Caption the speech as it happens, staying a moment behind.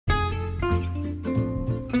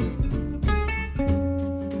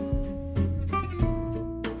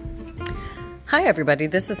Hi, everybody.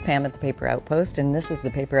 This is Pam at the Paper Outpost, and this is the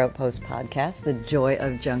Paper Outpost podcast, The Joy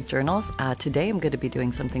of Junk Journals. Today, I'm going to be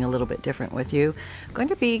doing something a little bit different with you. I'm going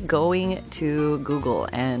to be going to Google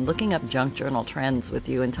and looking up junk journal trends with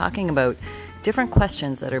you and talking about different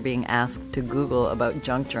questions that are being asked to Google about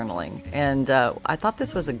junk journaling. And I thought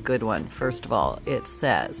this was a good one. First of all, it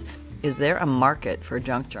says, is there a market for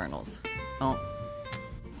junk journals?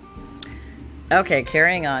 Okay,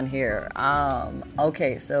 carrying on here.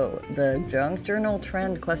 So the junk journal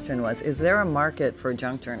trend question was, is there a market for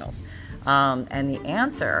junk journals? And the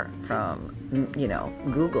answer from,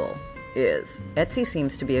 Google is, Etsy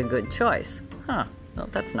seems to be a good choice. Well,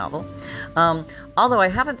 that's novel. Although I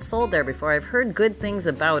haven't sold there before, I've heard good things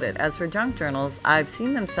about it. As for junk journals, I've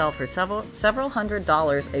seen them sell for several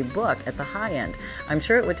 $100s a book at the high end. I'm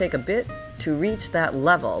sure it would take a bit to reach that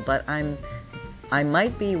level, but it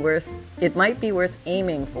might be worth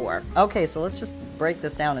aiming for. Okay, so let's just break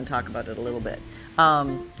this down and talk about it a little bit.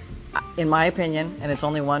 In my opinion, and it's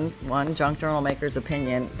only one junk journal maker's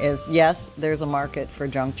opinion, is yes, there's a market for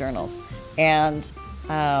junk journals. And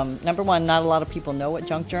number one, not a lot of people know what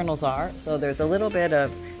junk journals are, so there's a little bit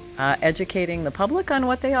of educating the public on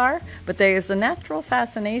what they are, but there's a natural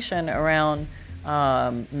fascination around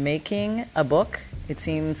making a book. It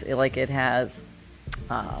seems like it has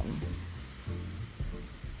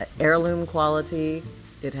heirloom quality,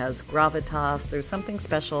 it has gravitas. There's something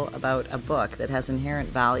special about a book that has inherent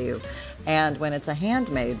value, and when it's a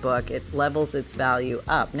handmade book, it levels its value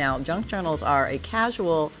up. Now, junk journals are a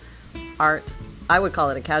casual art, I would call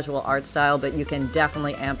it a casual art style, but you can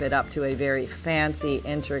definitely amp it up to a very fancy,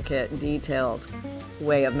 intricate, detailed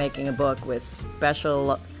way of making a book with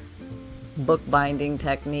special bookbinding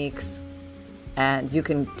techniques, and you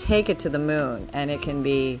can take it to the moon. And it can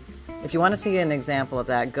be, if you want to see an example of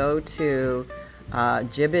that, go to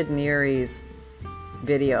Jibid Neary's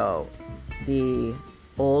video, the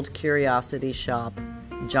Old Curiosity Shop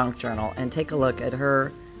Junk Journal, and take a look at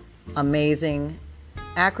her amazing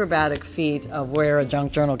acrobatic feat of where a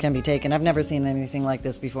junk journal can be taken. I've never seen anything like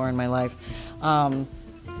this before in my life. And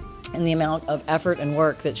the amount of effort and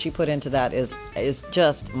work that she put into that is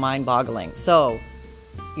just mind-boggling. So,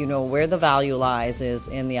 where the value lies is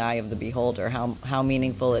in the eye of the beholder, how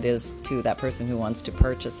meaningful it is to that person who wants to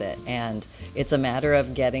purchase it. And it's a matter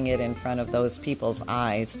of getting it in front of those people's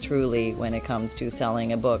eyes, truly, when it comes to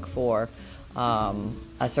selling a book for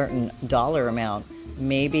a certain dollar amount.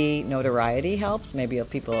 Maybe notoriety helps, maybe if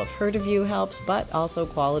people have heard of you helps, but also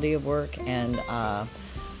quality of work and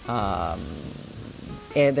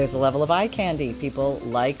there's a level of eye candy. People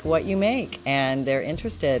like what you make and they're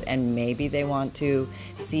interested, and maybe they want to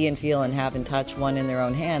see and feel and have and touch one in their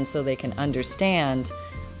own hands so they can understand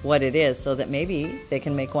what it is, so that maybe they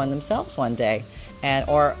can make one themselves one day, and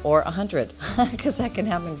or 100, because that can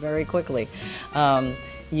happen very quickly.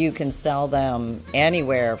 You can sell them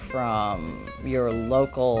anywhere from your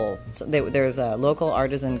local, there's local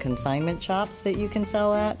artisan consignment shops that you can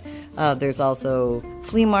sell at. There's also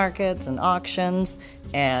flea markets and auctions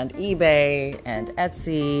and eBay and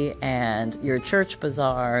Etsy and your church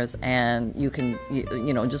bazaars, and you can,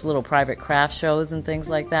 just little private craft shows and things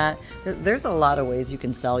like that. There's a lot of ways you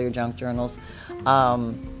can sell your junk journals.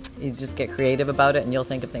 You just get creative about it and you'll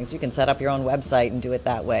think of things. You can set up your own website and do it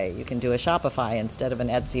that way. You can do a Shopify instead of an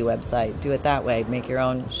Etsy website. Do it that way. Make your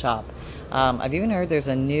own shop. I've even heard there's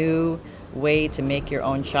a new way to make your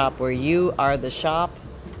own shop where you are the shop.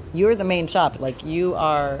 You're the main shop. Like you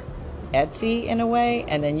are Etsy in a way,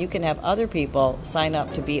 and then you can have other people sign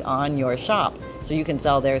up to be on your shop. So you can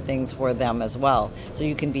sell their things for them as well. So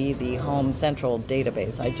you can be the home central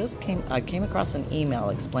database. I came across an email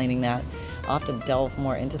explaining that. I'll have to delve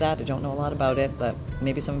more into that. I don't know a lot about it, but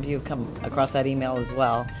maybe some of you have come across that email as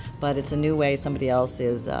well. But it's a new way somebody else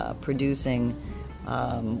is producing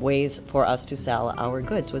ways for us to sell our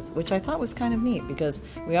goods, which I thought was kind of neat, because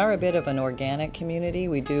we are a bit of an organic community.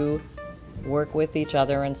 We do work with each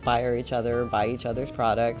other, inspire each other, buy each other's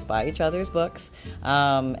products, buy each other's books,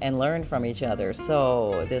 and learn from each other.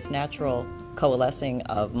 So this natural coalescing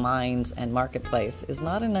of minds and marketplace is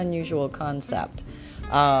not an unusual concept.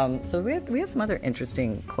 So we have some other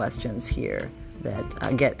interesting questions here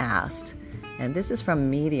that get asked. And this is from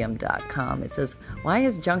medium.com. It says, why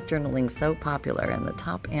is junk journaling so popular? And the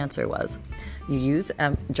top answer was, you use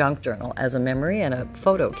a junk journal as a memory and a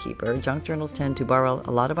photo keeper. Junk journals tend to borrow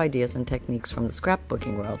a lot of ideas and techniques from the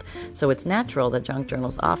scrapbooking world. So it's natural that junk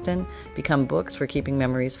journals often become books for keeping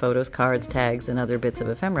memories, photos, cards, tags, and other bits of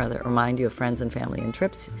ephemera that remind you of friends and family and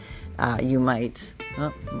trips. You might,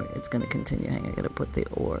 it's going to continue. Hang on, I got to put the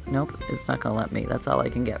or. Nope, it's not going to let me. That's all I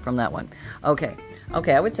can get from that one. Okay,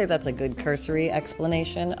 I would say that's a good cursory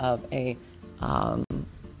explanation of a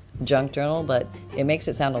junk journal, but it makes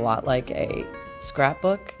it sound a lot like a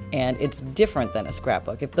scrapbook, and it's different than a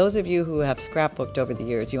scrapbook. If those of you who have scrapbooked over the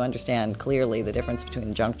years, you understand clearly the difference between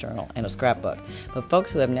a junk journal and a scrapbook. But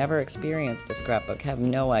folks who have never experienced a scrapbook have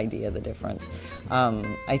no idea the difference.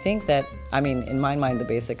 I think that, in my mind, the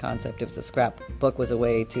basic concept of the scrapbook was a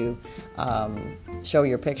way to show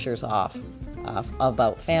your pictures off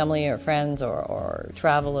about family or friends or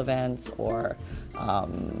travel events, or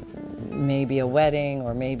maybe a wedding,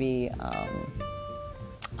 or maybe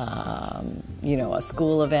a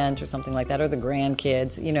school event or something like that, or the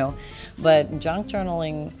grandkids, But junk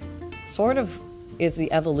journaling sort of is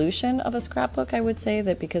the evolution of a scrapbook, I would say,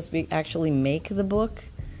 that because we actually make the book.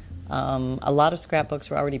 A lot of scrapbooks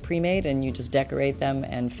were already pre-made and you just decorate them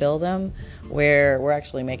and fill them, where we're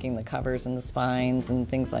actually making the covers and the spines and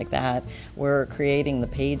things like that. We're creating the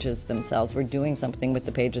pages themselves. We're doing something with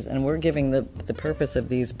the pages, and we're giving the purpose of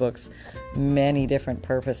these books many different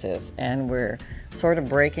purposes, and we're sort of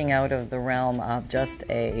breaking out of the realm of just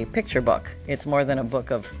a picture book. It's more than a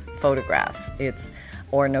book of photographs.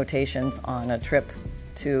 Or notations on a trip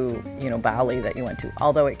to Bali that you went to,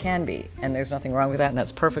 although it can be, and there's nothing wrong with that, and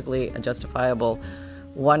that's perfectly a justifiable,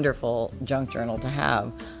 wonderful junk journal to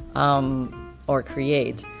have or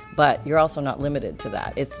create. But you're also not limited to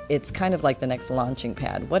that. It's kind of like the next launching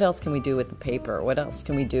pad. What else can we do with the paper? What else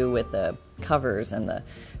can we do with the covers and the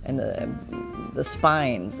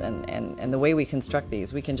spines and the way we construct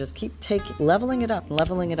these? We can just keep leveling it up,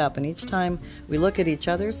 and each time we look at each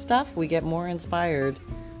other's stuff, we get more inspired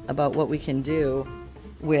about what we can do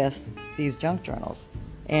with these junk journals.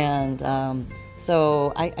 And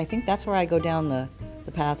so I think that's where I go down the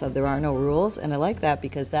path of there are no rules, and I like that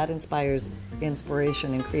because that inspires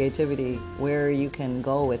inspiration and creativity where you can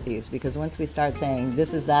go with these, because once we start saying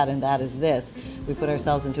this is that and that is this, we put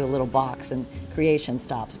ourselves into a little box and creation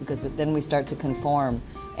stops, because then we start to conform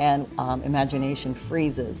and imagination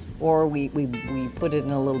freezes, or we put it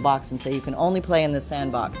in a little box and say you can only play in this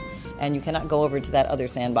sandbox and you cannot go over to that other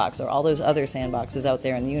sandbox or all those other sandboxes out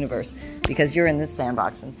there in the universe because you're in this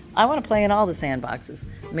sandbox and I want to play in all the sandboxes.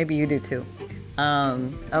 Maybe you do too.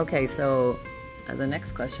 Okay, so the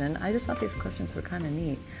next question. I just thought these questions were kind of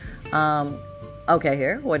neat. Okay,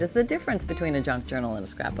 here. What is the difference between a junk journal and a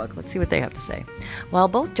scrapbook? Let's see what they have to say. While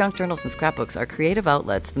both junk journals and scrapbooks are creative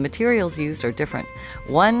outlets, the materials used are different.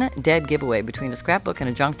 One dead giveaway between a scrapbook and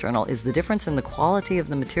a junk journal is the difference in the quality of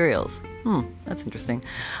the materials. That's interesting.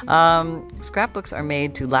 Scrapbooks are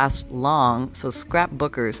made to last long, so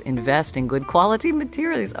scrapbookers invest in good quality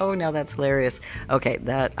materials. Oh, now that's hilarious. Okay,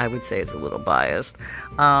 that I would say is a little biased.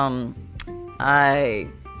 I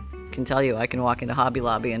can tell you I can walk into Hobby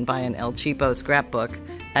Lobby and buy an El Cheapo scrapbook,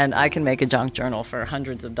 and I can make a junk journal for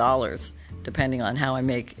hundreds of dollars, depending on how I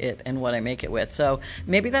make it and what I make it with. So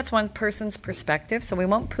maybe that's one person's perspective, so we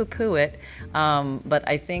won't poo-poo it, but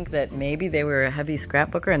I think that maybe they were a heavy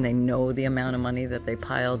scrapbooker and they know the amount of money that they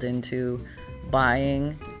piled into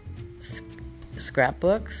buying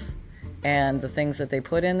scrapbooks and the things that they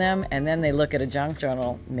put in them, and then they look at a junk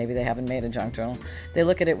journal. Maybe they haven't made a junk journal. They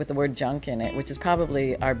look at it with the word junk in it, which is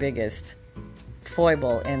probably our biggest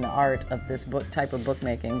foible in the art of this type of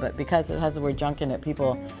bookmaking. But because it has the word junk in it,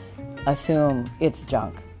 people assume it's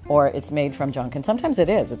junk or it's made from junk. And sometimes it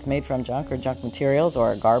is. It's made from junk or junk materials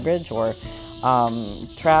or garbage or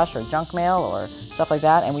trash or junk mail or stuff like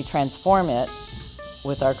that. And we transform it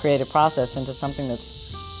with our creative process into something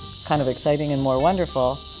that's kind of exciting and more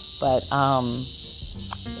wonderful. But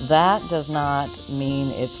that does not mean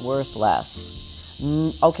it's worth less.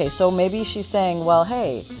 Okay, so maybe she's saying, well,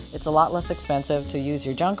 hey, it's a lot less expensive to use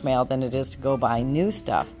your junk mail than it is to go buy new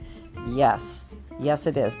stuff. Yes,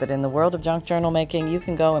 it is. But in the world of junk journal making, you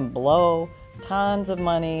can go and blow tons of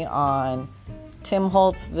money on Tim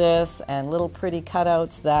Holtz this and little pretty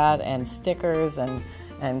cutouts that and stickers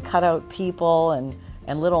and cutout people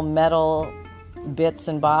and little metal bits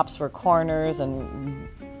and bops for corners and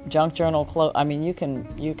junk journal clothes. I mean, you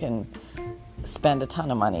can spend a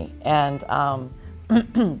ton of money. And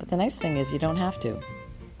but the nice thing is you don't have to.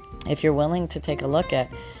 If you're willing to take a look at,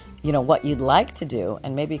 what you'd like to do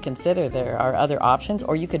and maybe consider there are other options,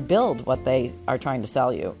 or you could build what they are trying to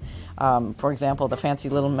sell you. For example, the fancy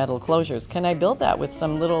little metal closures. Can I build that with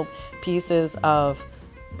some little pieces of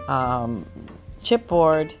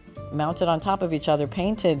chipboard mounted on top of each other,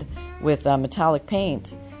 painted with metallic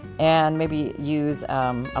paint, and maybe use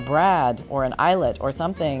a brad or an eyelet or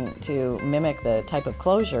something to mimic the type of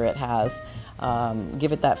closure it has,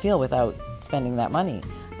 give it that feel without spending that money.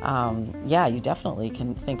 You definitely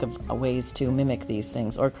can think of ways to mimic these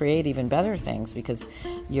things or create even better things, because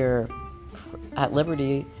you're at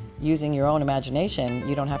liberty using your own imagination.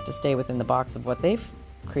 You don't have to stay within the box of what they've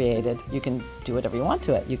created. You can do whatever you want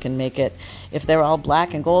to it. You can make it, if they're all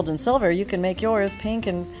black and gold and silver, you can make yours pink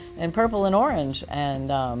and purple and orange.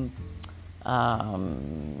 And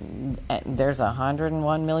there's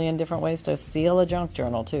 101 million different ways to steal a junk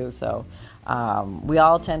journal too. So we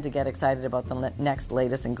all tend to get excited about the next,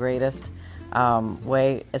 latest, and greatest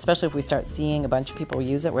way, especially if we start seeing a bunch of people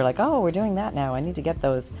use it. We're like, oh, we're doing that now. I need to get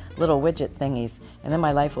those little widget thingies, and then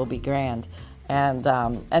my life will be grand. And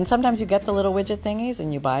sometimes you get the little widget thingies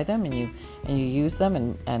and you buy them and you use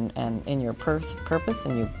them and in your purpose,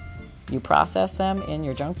 and you process them in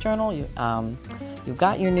your junk journal. You've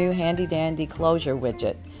got your new handy dandy closure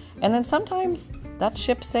widget, and then sometimes that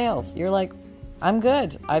ship sails. You're like, I'm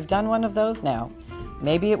good. I've done one of those now.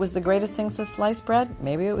 Maybe it was the greatest thing since sliced bread.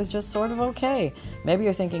 Maybe it was just sort of okay. Maybe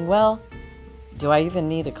you're thinking, well, do I even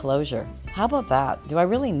need a closure? How about that? Do I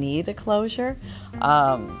really need a closure?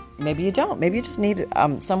 Maybe you don't. Maybe you just need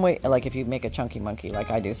some way, like if you make a chunky monkey like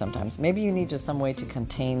I do sometimes, maybe you need just some way to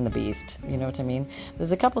contain the beast. You know what I mean?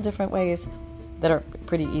 There's a couple different ways that are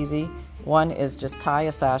pretty easy. One is just tie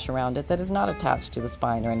a sash around it that is not attached to the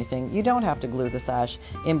spine or anything. You don't have to glue the sash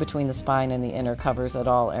in between the spine and the inner covers at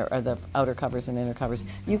all, or the outer covers and inner covers.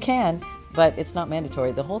 You can, but it's not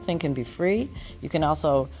mandatory. The whole thing can be free. You can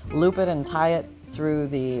also loop it and tie it through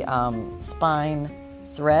the spine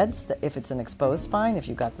threads. If it's an exposed spine, if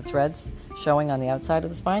you've got the threads showing on the outside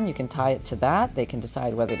of the spine, you can tie it to that. They can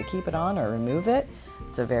decide whether to keep it on or remove it.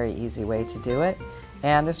 It's a very easy way to do it.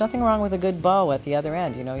 And there's nothing wrong with a good bow at the other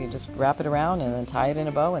end. You know, you just wrap it around and then tie it in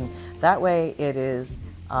a bow, and that way it is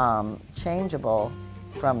changeable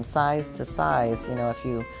from size to size. You know, if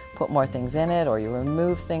you put more things in it or you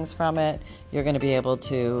remove things from it, you're going to be able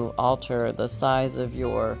to alter the size of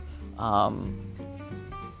your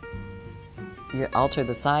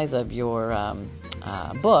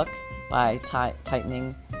book by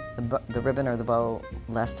tightening the ribbon or the bow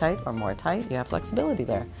less tight or more tight. You have flexibility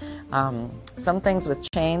there. Some things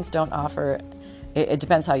with chains don't offer, it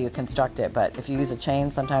depends how you construct it, but if you use a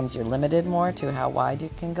chain, sometimes you're limited more to how wide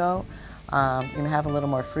you can go. You have a little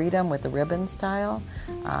more freedom with the ribbon style.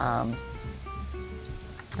 I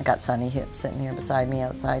got Sonny sitting here beside me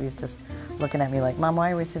outside. He's just looking at me like, Mom,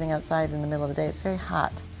 why are we sitting outside in the middle of the day? It's very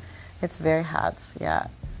hot. It's very hot, yeah.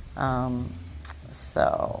 All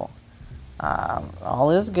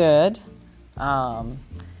is good.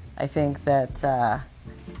 I think that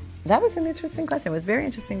that was an interesting question. It was very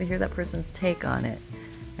interesting to hear that person's take on it.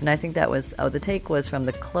 And I think that was, the take was from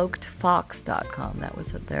the cloakedfox.com. That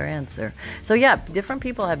was their answer. So yeah, different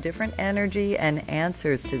people have different energy and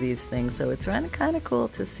answers to these things. So it's kind of cool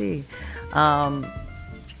to see.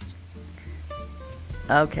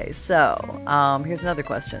 Okay, so here's another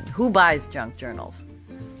question. Who buys junk journals?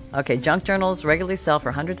 Okay, junk journals regularly sell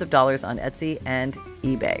for hundreds of dollars on Etsy and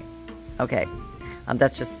eBay. Okay,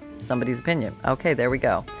 that's just somebody's opinion. Okay, there we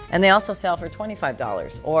go. And they also sell for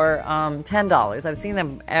 $25 or $10. I've seen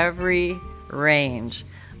them every range.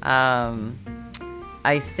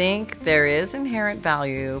 I think there is inherent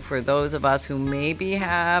value for those of us who maybe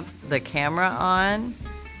have the camera on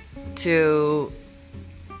to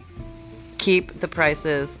keep the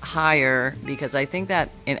prices higher, because I think that,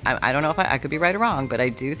 I don't know if I could be right or wrong, but I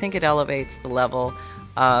do think it elevates the level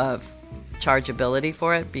of chargeability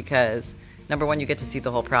for it, because number one, you get to see the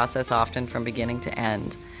whole process often from beginning to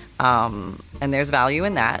end, and there's value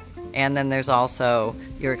in that. And then there's also,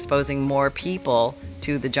 you're exposing more people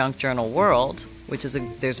to the junk journal world, which is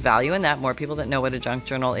there's value in that. More people that know what a junk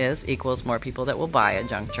journal is equals more people that will buy a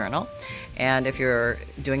junk journal. And if you're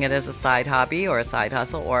doing it as a side hobby or a side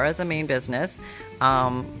hustle or as a main business,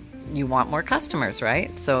 you want more customers,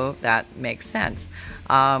 right? So that makes sense.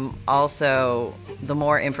 Also, the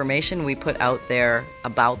more information we put out there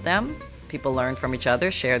about them, people learn from each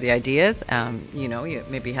other, share the ideas. You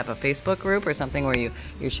maybe have a Facebook group or something where you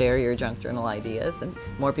share your junk journal ideas, and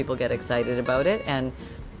more people get excited about it. And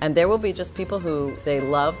there will be just people who, they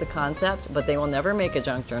love the concept, but they will never make a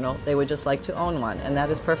junk journal. They would just like to own one, and that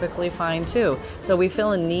is perfectly fine too. So we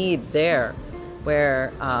feel a need there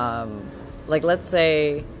where, like let's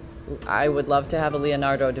say I would love to have a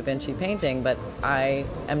Leonardo da Vinci painting, but I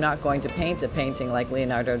am not going to paint a painting like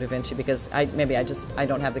Leonardo da Vinci because I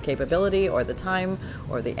don't have the capability or the time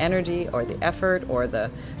or the energy or the effort or the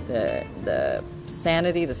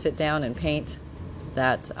sanity to sit down and paint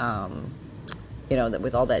that, that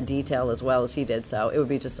with all that detail as well as he did. So it would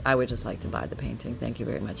be I would just like to buy the painting. Thank you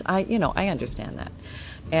very much. I understand that.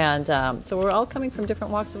 And so we're all coming from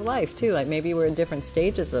different walks of life too. Like maybe we're in different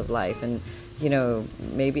stages of life, and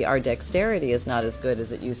maybe our dexterity is not as good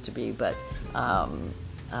as it used to be, but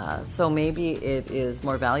So maybe it is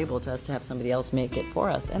more valuable to us to have somebody else make it for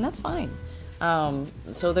us, and that's fine.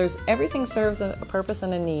 So everything serves a purpose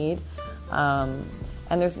and a need, and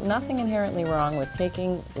there's nothing inherently wrong with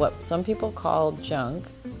taking what some people call junk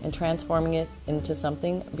and transforming it into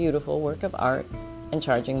something beautiful, work of art, and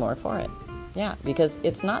charging more for it. Yeah, because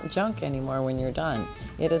it's not junk anymore when you're done.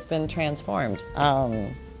 It has been transformed.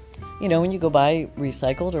 When you go buy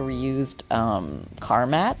recycled or reused car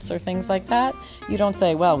mats or things like that, you don't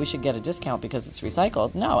say, well, we should get a discount because it's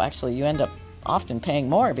recycled. No, actually, you end up often paying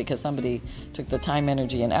more because somebody took the time,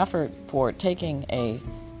 energy, and effort for taking a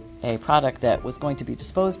product that was going to be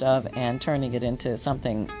disposed of and turning it into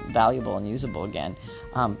something valuable and usable again.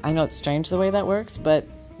 I know it's strange the way that works, but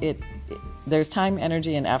there's time,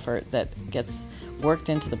 energy, and effort that gets worked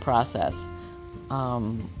into the process.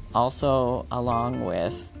 Also, along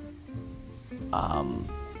with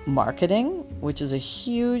marketing, which is a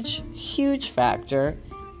huge, huge factor.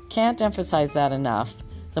 Can't emphasize that enough.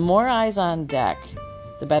 The more eyes on deck,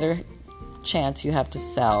 the better chance you have to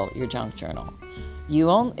sell your junk journal.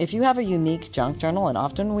 If you have a unique junk journal, and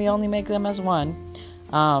often we only make them as one,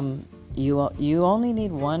 you only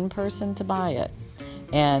need one person to buy it.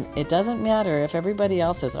 And it doesn't matter if everybody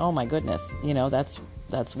else says, oh my goodness,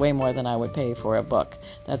 that's way more than I would pay for a book.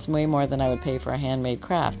 That's way more than I would pay for a handmade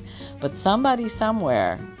craft. But somebody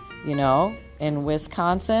somewhere, in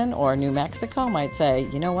Wisconsin or New Mexico might say,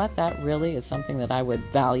 you know what, that really is something that I would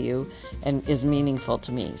value and is meaningful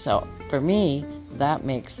to me. So for me, that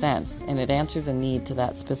makes sense, and it answers a need to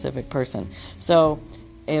that specific person. So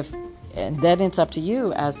and then it's up to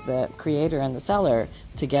you as the creator and the seller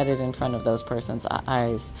to get it in front of those person's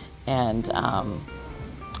eyes and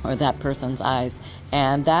or that person's eyes.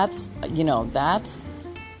 And that's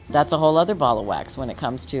a whole other ball of wax when it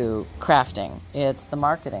comes to crafting. It's the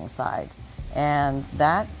marketing side. And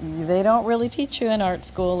that they don't really teach you in art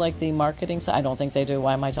school, like the marketing side. I don't think they do.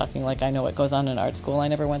 Why am I talking like I know what goes on in art school? I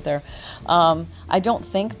never went there. I don't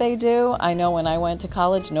think they do. I know when I went to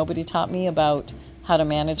college, nobody taught me about how to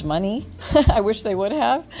manage money. I wish they would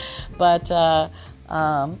have. But are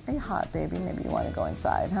you hot, baby? Maybe you want to go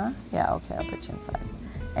inside, huh? Yeah, okay, I'll put you inside.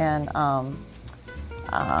 And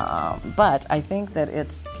but I think that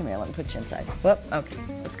come here, let me put you inside. Whoop, okay,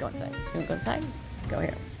 let's go inside. You want to go inside? Go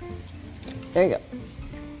here. There you go.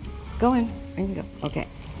 Go in. There you go. Okay.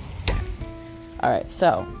 All right.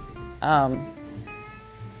 So,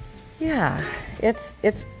 yeah, it's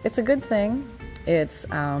a good thing. It's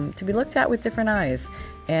to be looked at with different eyes,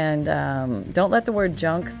 and don't let the word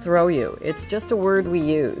junk throw you. It's just a word we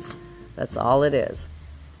use. That's all it is.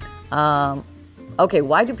 Okay.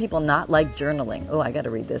 Why do people not like journaling? Oh, I got to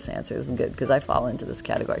read this answer. This is good because I fall into this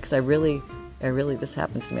category because I really, this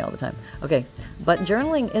happens to me all the time. Okay, but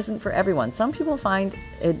journaling isn't for everyone. Some people find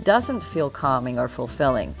it doesn't feel calming or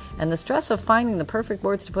fulfilling, and the stress of finding the perfect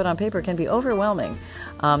words to put on paper can be overwhelming.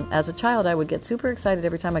 As a child, I would get super excited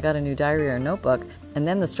every time I got a new diary or a notebook, and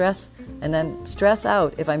then stress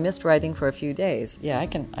out if I missed writing for a few days. Yeah, I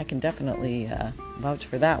can definitely vouch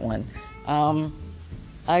for that one.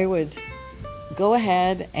 I would go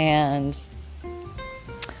ahead and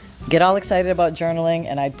get all excited about journaling,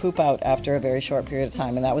 and I'd poop out after a very short period of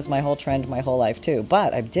time, and that was my whole trend my whole life too.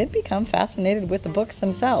 But I did become fascinated with the books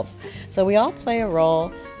themselves. So we all play a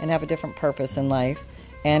role and have a different purpose in life,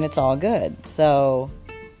 and it's all good. So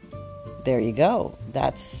there you go.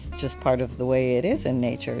 That's just part of the way it is in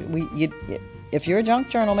nature. If you're a junk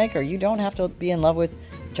journal maker, you don't have to be in love with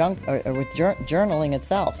junk or with journaling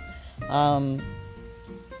itself.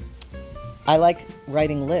 I like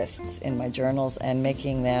writing lists in my journals and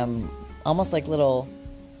making them almost like little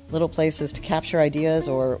places to capture ideas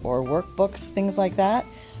or workbooks, things like that.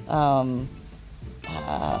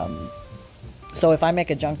 So if I make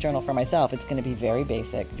a junk journal for myself, it's going to be very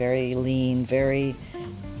basic, very lean, very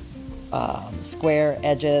square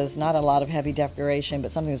edges, not a lot of heavy decoration,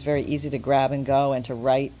 but something that's very easy to grab and go and to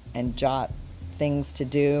write and jot things to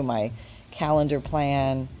do, my calendar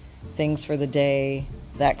plan, things for the day,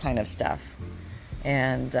 that kind of stuff.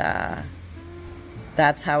 And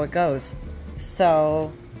that's how it goes.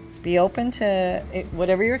 So be open to it,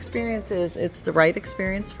 whatever your experience is. It's the right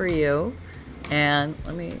experience for you. And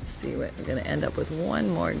let me see what we're going to end up with. One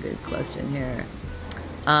more good question here.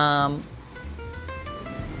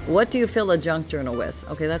 What do you fill a junk journal with?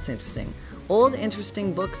 Okay, that's interesting. Old,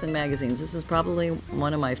 interesting books and magazines. This is probably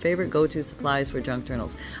one of my favorite go-to supplies for junk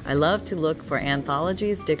journals. I love to look for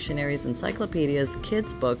anthologies, dictionaries, encyclopedias,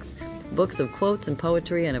 kids' books, books of quotes and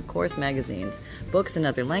poetry, and of course magazines. Books in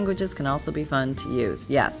other languages can also be fun to use.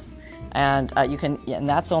 Yes. And you can, and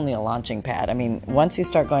that's only a launching pad. I mean, once you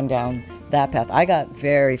start going down that path. I got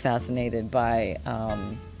very fascinated by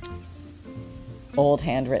old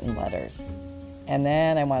handwritten letters. And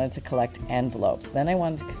then I wanted to collect envelopes. Then I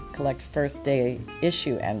wanted to collect first day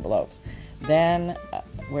issue envelopes. Then,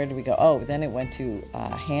 where did we go? Oh, then it went to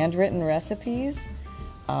handwritten recipes.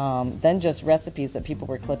 Then just recipes that people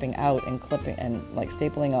were clipping out and like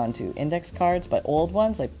stapling onto index cards, but old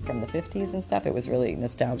ones, like from the 50s and stuff. It was really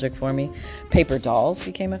nostalgic for me. Paper dolls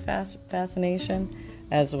became a fascination,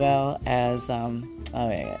 as well as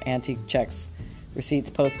antique checks, receipts,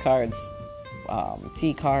 postcards,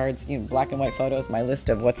 tea cards, black and white photos, my list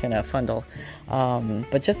of what's in a fundle.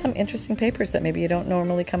 But just some interesting papers that maybe you don't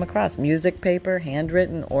normally come across. Music paper,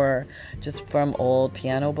 handwritten, or just from old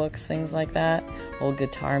piano books, things like that. Old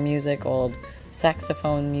guitar music, old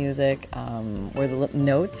saxophone music, where the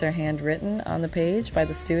notes are handwritten on the page by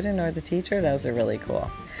the student or the teacher. Those are really cool.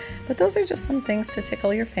 But those are just some things to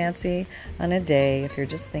tickle your fancy on a day if you're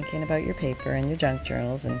just thinking about your paper and your junk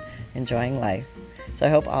journals and enjoying life. So I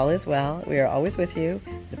hope all is well. We are always with you.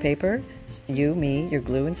 The paper, you, me, your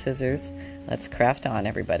glue and scissors. Let's craft on,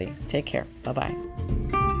 everybody. Take care. Bye-bye.